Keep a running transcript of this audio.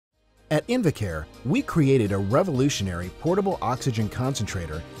At INVACARE, we created a revolutionary portable oxygen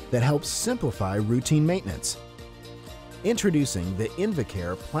concentrator that helps simplify routine maintenance. Introducing the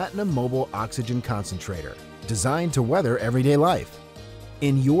INVACARE Platinum Mobile Oxygen Concentrator, designed to weather everyday life.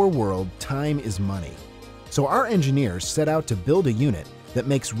 In your world, time is money. So our engineers set out to build a unit that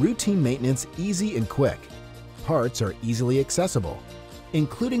makes routine maintenance easy and quick. Parts are easily accessible,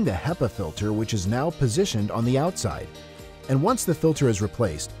 including the HEPA filter, which is now positioned on the outside. And once the filter is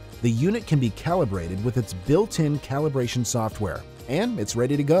replaced, the unit can be calibrated with its built-in calibration software, and it's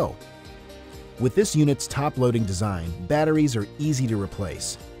ready to go. With this unit's top-loading design, batteries are easy to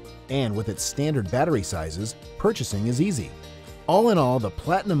replace. And with its standard battery sizes, purchasing is easy. All in all, the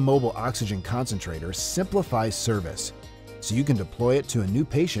Platinum Mobile Oxygen Concentrator simplifies service, so you can deploy it to a new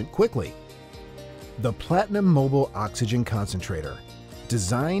patient quickly. The Platinum Mobile Oxygen Concentrator,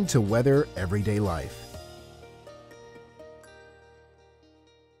 designed to weather everyday life.